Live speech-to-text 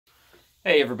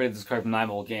Hey everybody, this is Craig from 9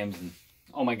 Volt Games, and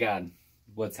oh my god,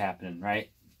 what's happening, right?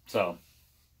 So,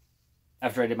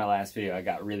 after I did my last video, I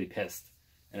got really pissed,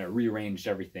 and I rearranged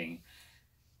everything.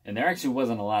 And there actually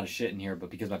wasn't a lot of shit in here, but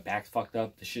because my back's fucked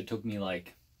up, the shit took me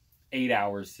like 8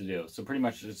 hours to do. So pretty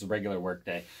much just a regular work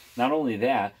day. Not only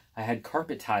that, I had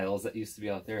carpet tiles that used to be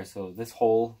out there, so this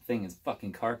whole thing is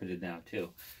fucking carpeted now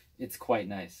too. It's quite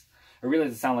nice. I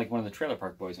realized it sounded like one of the Trailer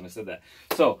Park Boys when I said that.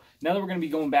 So, now that we're going to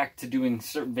be going back to doing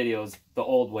certain videos the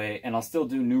old way, and I'll still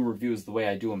do new reviews the way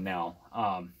I do them now,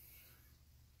 I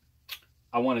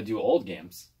want to do old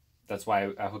games. That's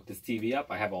why I hooked this TV up.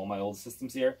 I have all my old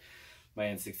systems here. My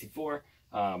N64,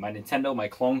 my Nintendo, my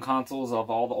clone consoles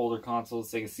of all the older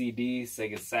consoles, Sega CD,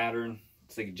 Sega Saturn,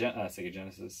 Sega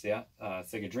Genesis, yeah,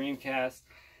 Sega Dreamcast,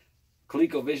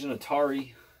 ColecoVision,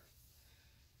 Atari,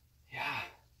 yeah.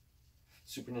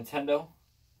 Super Nintendo,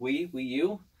 Wii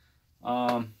U,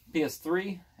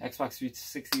 PS3, Xbox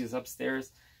 360 is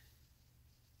upstairs,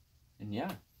 and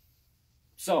yeah.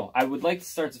 So, I would like to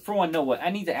start, for one, know what,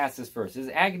 I need to ask this first. Is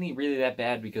Agony really that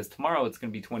bad? Because tomorrow it's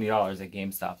going to be $20 at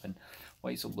GameStop, and why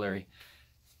are you so blurry?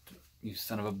 You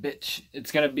son of a bitch.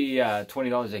 It's going to be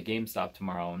 $20 at GameStop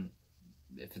tomorrow, and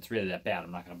if it's really that bad,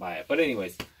 I'm not going to buy it. But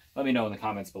anyways, let me know in the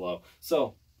comments below.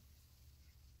 So,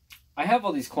 I have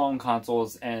all these clone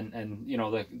consoles and you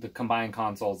know, the combined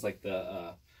consoles like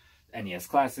the NES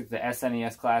Classic, the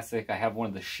SNES Classic. I have one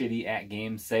of the shitty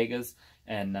at-game Segas,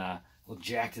 and look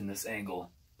jacked in this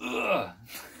angle. Ugh.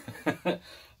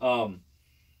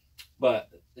 But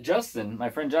Justin, my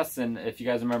friend Justin, if you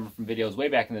guys remember from videos way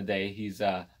back in the day, he's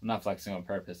I'm not flexing on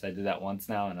purpose. I did that once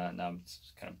now, and now I'm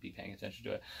just kind of be paying attention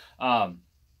to it.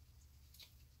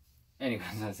 Anyways,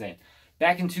 as I was saying.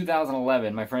 Back in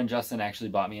 2011, my friend Justin actually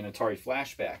bought me an Atari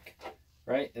Flashback,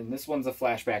 right? And this one's a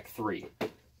Flashback 3.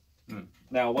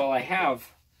 Now, while I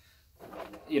have,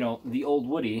 you know, the old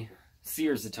Woody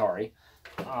Sears Atari,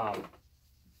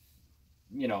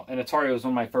 you know, and Atari was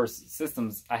one of my first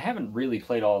systems, I haven't really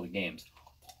played all the games.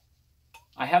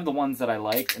 I have the ones that I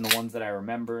like, and the ones that I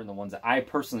remember, and the ones that I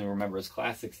personally remember as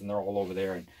classics, and they're all over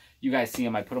there. And you guys see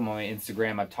them. I put them on my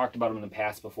Instagram. I've talked about them in the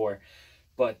past before.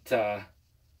 But,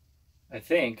 I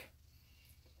think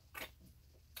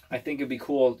it'd be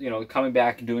cool, you know, coming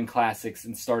back and doing classics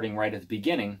and starting right at the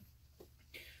beginning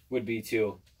would be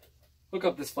to hook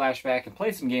up this Flashback and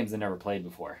play some games I never played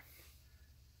before.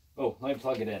 Oh, let me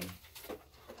plug it in.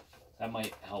 That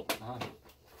might help, huh?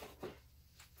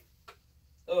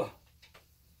 Ugh.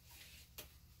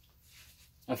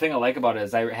 The thing I like about it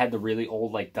is I had the really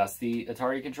old, like, dusty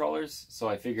Atari controllers, so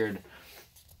I figured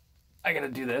I gotta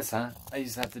do this, huh? I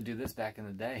used to have to do this back in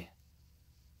the day.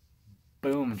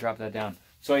 Boom, drop that down.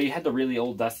 So you had the really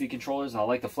old dusty controllers, and I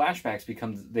like the Flashbacks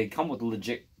because they come with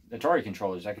legit Atari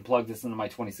controllers. I could plug this into my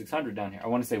 2600 down here. I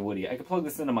want to say Woody. I could plug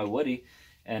this into my Woody,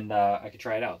 and I could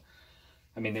try it out.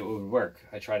 I mean, it would work.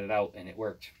 I tried it out, and it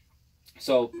worked.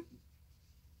 So,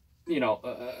 you know,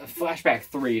 Flashback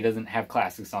 3 doesn't have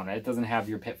classics on it. It doesn't have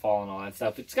your Pitfall and all that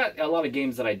stuff. It's got a lot of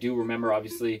games that I do remember,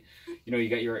 obviously. You know, you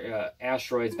got your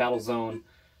Asteroids, Battlezone,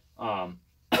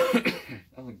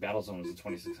 I don't think Battlezone was a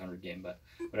 2600 game, but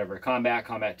whatever.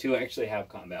 Combat 2. I actually have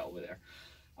Combat over there.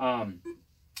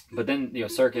 But then, you know,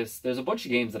 Circus. There's a bunch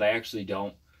of games that I actually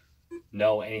don't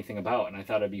know anything about, and I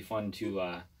thought it'd be fun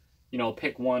to, you know,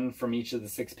 pick one from each of the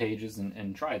 6 pages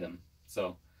and try them.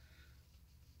 So,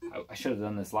 I should have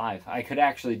done this live. I could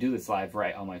actually do this live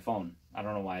right on my phone. I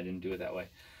don't know why I didn't do it that way.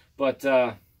 But,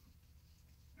 so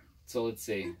let's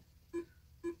see.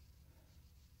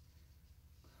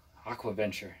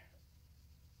 Aquaventure.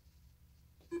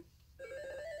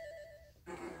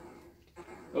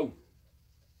 Oh,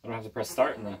 I don't have to press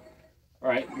start in the...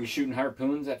 Alright, we shooting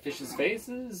harpoons at fishes'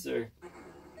 faces, or...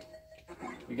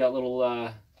 We got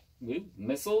little,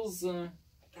 missiles,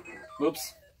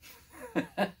 Whoops.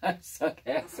 I suck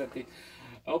ass at the...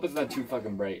 I hope it's not too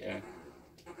fucking bright, yeah.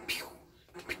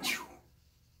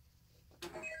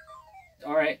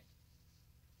 Alright.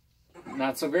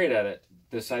 Not so great at it.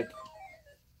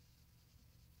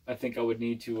 I think I would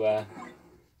need to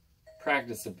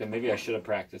practice a bit. Maybe I should have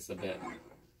practiced a bit.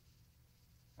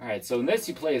 Alright, so in this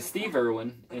you play as Steve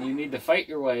Irwin, and you need to fight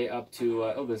your way up to...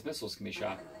 oh, those missiles can be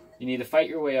shot. You need to fight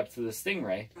your way up to the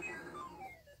Stingray.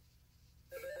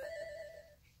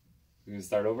 We can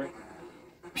start over.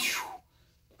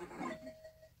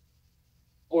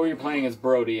 Or you're playing as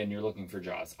Brody and you're looking for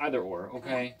Jaws. Either or,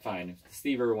 okay, fine. If the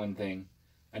Steve Irwin thing...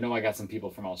 I know I got some people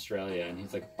from Australia, and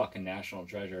he's like a fucking national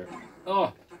treasure.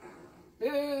 Oh!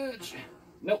 Bitch!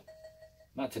 Nope.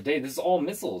 Not today. This is all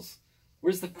missiles.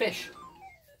 Where's the fish?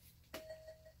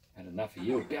 Had enough of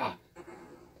you. Yeah.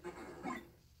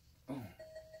 Oh.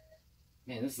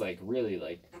 Man, this is like really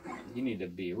like, you need to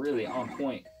be really on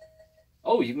point.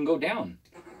 Oh, you can go down.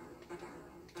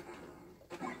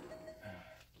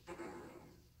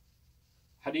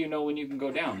 How do you know when you can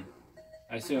go down?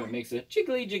 I assume it makes a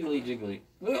jiggly, jiggly, jiggly.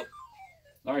 Whoop.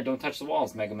 All right, don't touch the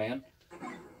walls, Mega Man.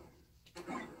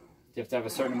 You have to have a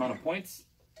certain amount of points.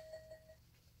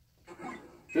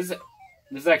 This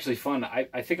is actually fun.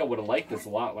 I think I would have liked this a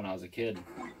lot when I was a kid.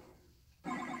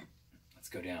 Let's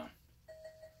go down.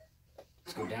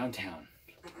 Let's go downtown.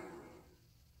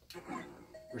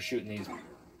 We're shooting these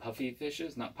puffy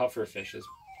fishes, not puffer fishes.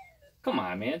 Come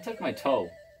on, man. It took my toe.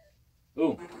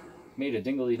 Ooh, made a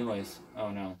dingly noise.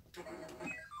 Oh, no.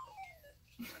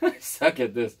 I suck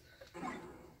at this.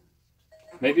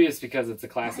 Maybe it's because it's a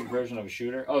classic version of a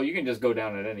shooter. Oh, you can just go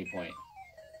down at any point.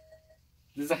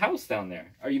 There's a house down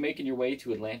there. Are you making your way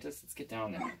to Atlantis? Let's get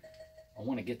down there. I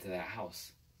want to get to that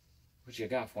house. What you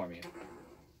got for me?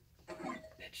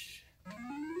 Bitch.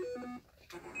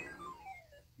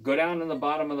 Go down in the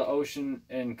bottom of the ocean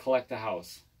and collect a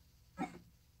house.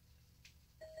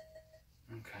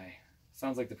 Okay.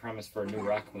 Sounds like the premise for a new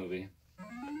rock movie.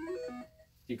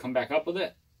 You come back up with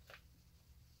it?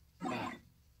 Ah.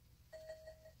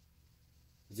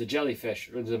 There's a jellyfish,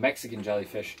 or there's a Mexican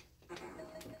jellyfish.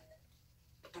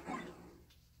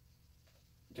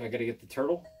 Do I gotta get the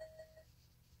turtle?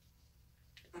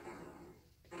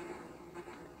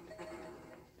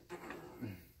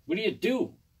 What do you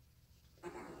do?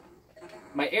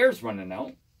 My air's running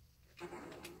out.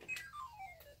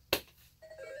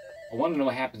 I want to know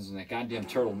what happens when that goddamn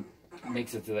turtle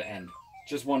makes it to the end.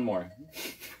 Just one more.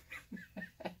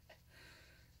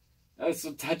 That was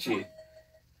so touchy.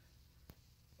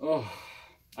 Oh,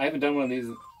 I haven't done one of these.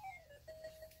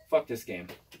 Fuck this game.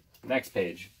 Next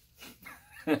page.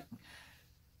 Oh,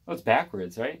 it's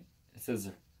backwards, right? It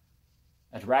says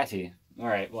Atari.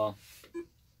 Alright, well.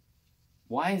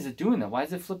 Why is it doing that? Why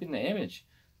is it flipping the image?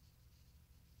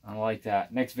 I don't like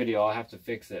that. Next video, I'll have to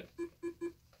fix it.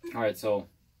 Alright, so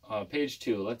page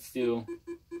 2. Let's do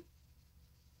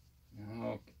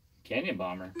Canyon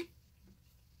Bomber.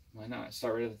 Why not?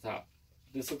 Start right at the top.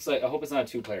 This looks like, I hope it's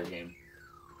not a 2-player game.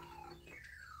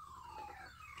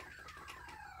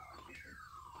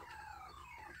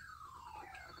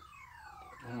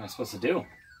 What am I supposed to do?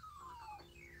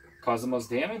 Cause the most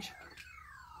damage?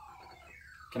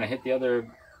 Can I hit the other?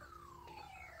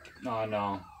 Oh,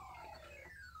 no.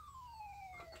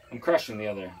 I'm crushing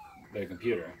the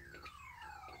computer.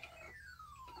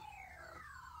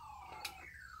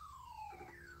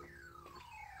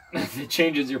 It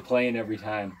changes your plane every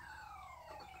time.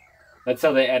 That's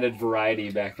how they added variety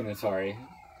back in Atari.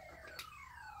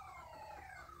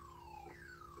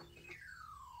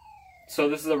 So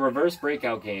this is a reverse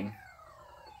breakout game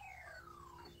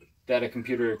that a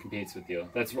computer competes with you.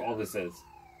 That's all this is.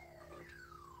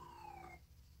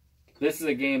 This is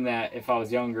a game that if I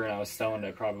was younger and I was stoned,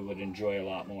 I probably would enjoy a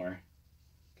lot more.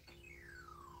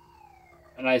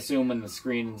 And I assume when the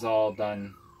screen's all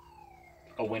done,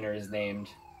 a winner is named.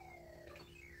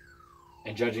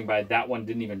 And judging by that one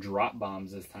didn't even drop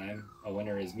bombs this time, a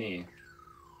winner is me.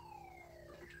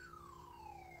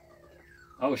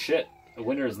 Oh shit, the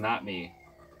winner is not me.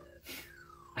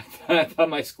 I thought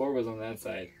my score was on that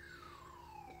side.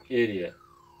 Idiot.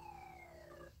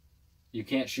 You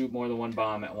can't shoot more than one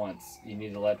bomb at once. You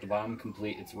need to let the bomb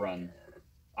complete its run.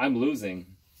 I'm losing.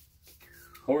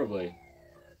 Horribly.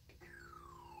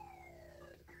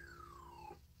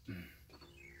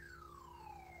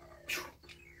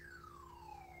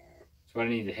 So I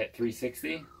need to hit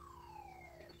 360.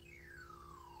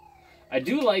 I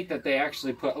do like that they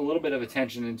actually put a little bit of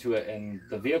attention into it, and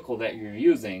the vehicle that you're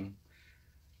using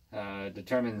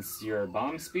determines your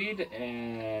bomb speed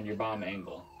and your bomb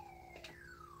angle.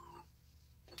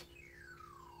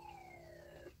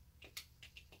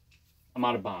 I'm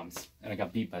out of bombs, and I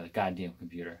got beat by the goddamn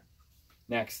computer.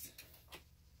 Next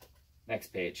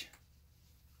page.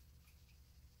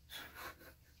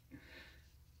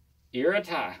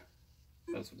 Irata.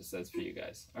 That's what it says for you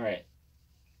guys. All right.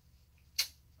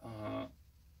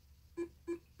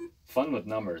 Fun with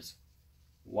numbers.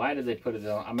 Why did they put it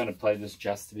on? I'm going to play this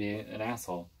just to be an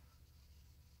asshole.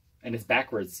 And it's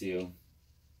backwards to you.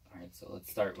 All right, so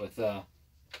let's start with, boom.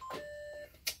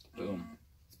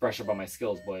 Let's brush up on my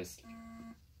skills, boys.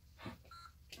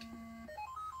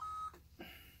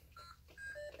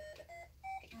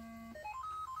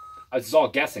 This is all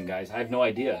guessing, guys. I have no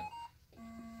idea.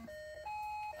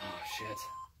 Oh, shit.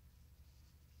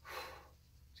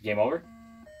 Is game over?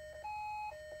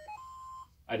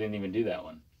 I didn't even do that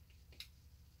one.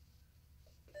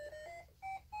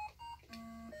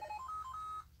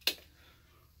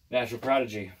 Natural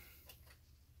Prodigy.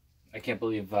 I can't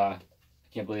believe I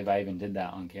even did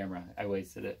that on camera. I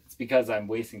wasted it. It's because I'm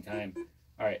wasting time.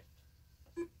 All right.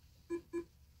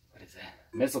 What is that?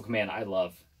 Missile Command. I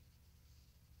love.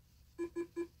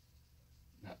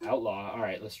 Outlaw. All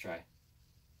right, let's try.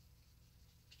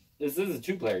 This is a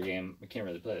 2-player game. I can't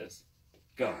really play this.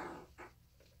 Go.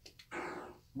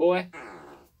 Boy.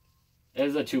 It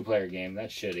is a 2-player game.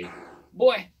 That's shitty.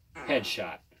 Boy.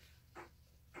 Headshot.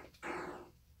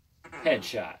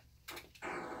 Headshot.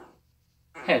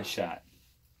 Headshot.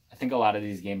 I think a lot of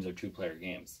these games are 2-player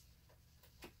games.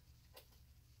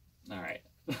 Alright.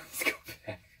 Let's go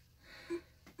back.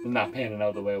 I'm not panning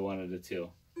out the way I wanted it to.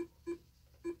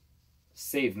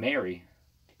 Save Mary.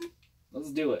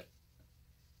 Let's do it.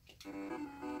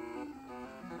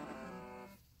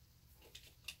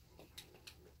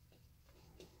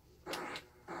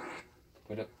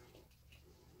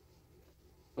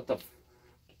 What the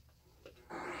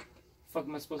fuck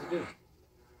am I supposed to do?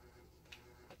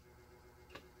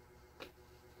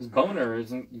 This boner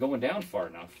isn't going down far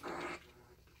enough.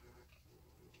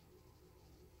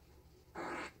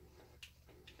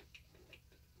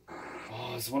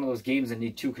 Oh, it's one of those games that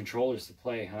need 2 controllers to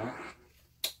play, huh?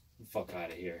 Get the fuck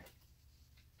out of here.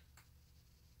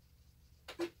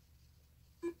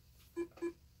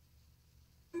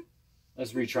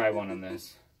 Let's retry one on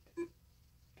this.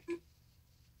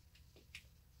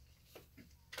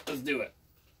 Let's do it.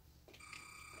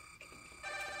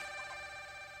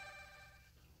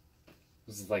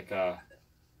 This is like a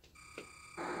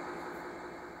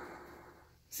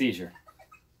seizure.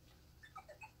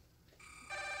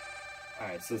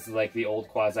 Alright, so this is like the old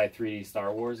quasi 3D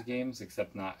Star Wars games,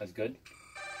 except not as good.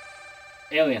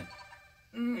 Alien.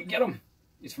 Get him!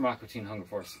 He's from Aqua Teen Hunger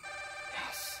Force.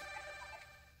 Yes.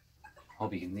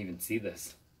 Hope you can even see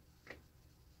this.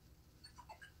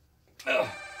 Ugh.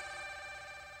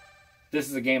 This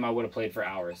is a game I would have played for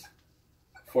hours.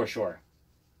 For sure.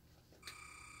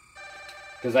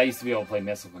 Because I used to be able to play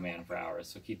Missile Command for hours,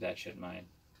 so keep that shit in mind.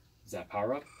 Is that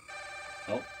power up?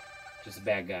 Nope. Just a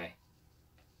bad guy.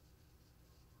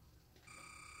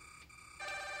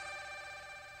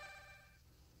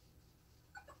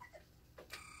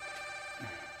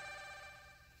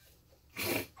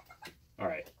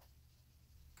 Alright.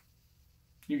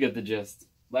 You get the gist.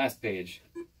 Last page.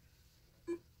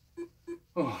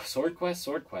 Oh, Sword Quest,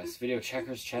 Sword Quest. Video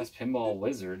Checkers, Chess, Pinball,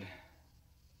 Wizard.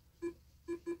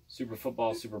 Super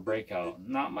Football, Super Breakout.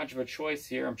 Not much of a choice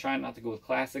here. I'm trying not to go with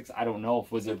classics. I don't know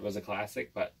if Wizard was a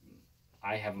classic, but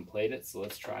I haven't played it, so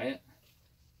let's try it.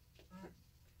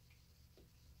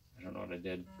 I don't know what I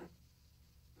did.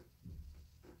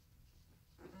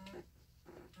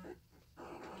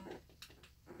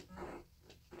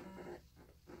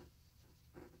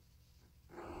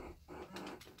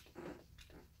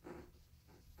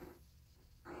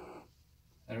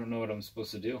 I don't know what I'm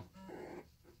supposed to do.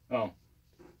 Oh.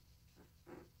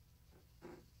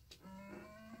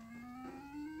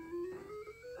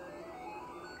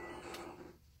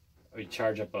 Or you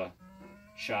charge up a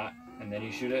shot and then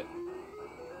you shoot it.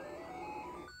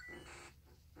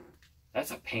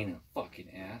 That's a pain in the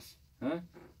fucking ass. Huh?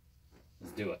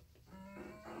 Let's do it.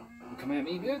 Come at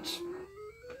me, bitch.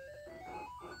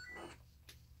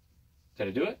 Did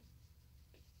I do it?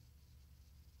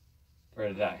 Or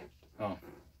did I? Oh.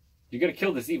 You gotta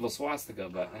kill this evil swastika,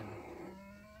 but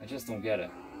I just don't get it.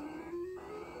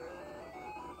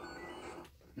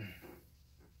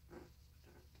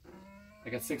 I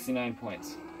got 69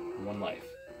 points in 1 life.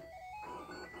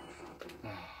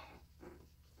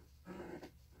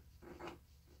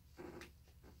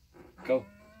 Go.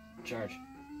 Charge.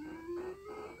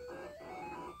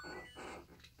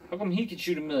 How come he can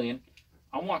shoot 1,000,000?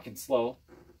 I'm walking slow.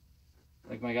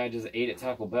 Like my guy just ate at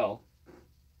Taco Bell.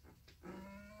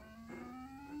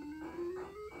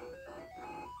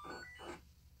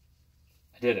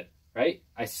 I did it, right?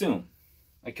 I assume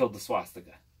I killed the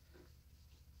swastika.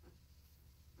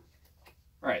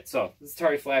 Alright, so this is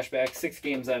Atari Flashback. 6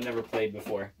 games I've never played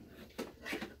before.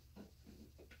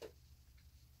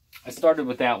 I started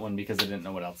with that one because I didn't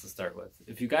know what else to start with.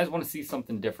 If you guys want to see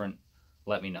something different,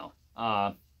 let me know.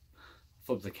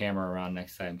 Flip the camera around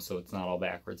next time so it's not all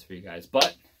backwards for you guys.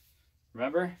 But,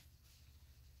 remember,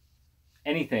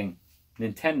 anything,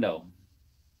 Nintendo,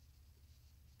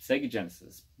 Sega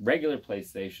Genesis, regular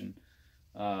PlayStation,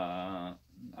 oh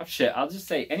shit, I'll just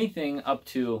say anything up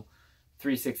to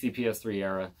 360 PS3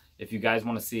 era. If you guys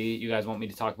want to see, you guys want me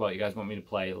to talk about, you guys want me to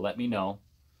play, let me know.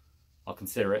 I'll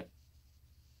consider it.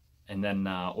 And then,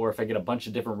 or if I get a bunch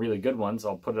of different really good ones,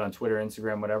 I'll put it on Twitter,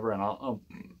 Instagram, whatever, and I'll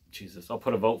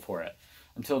put a vote for it.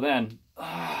 Until then,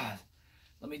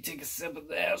 let me take a sip of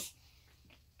this.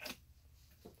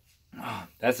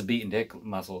 That's the beating dick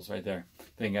muscles right there.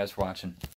 Thank you guys for watching.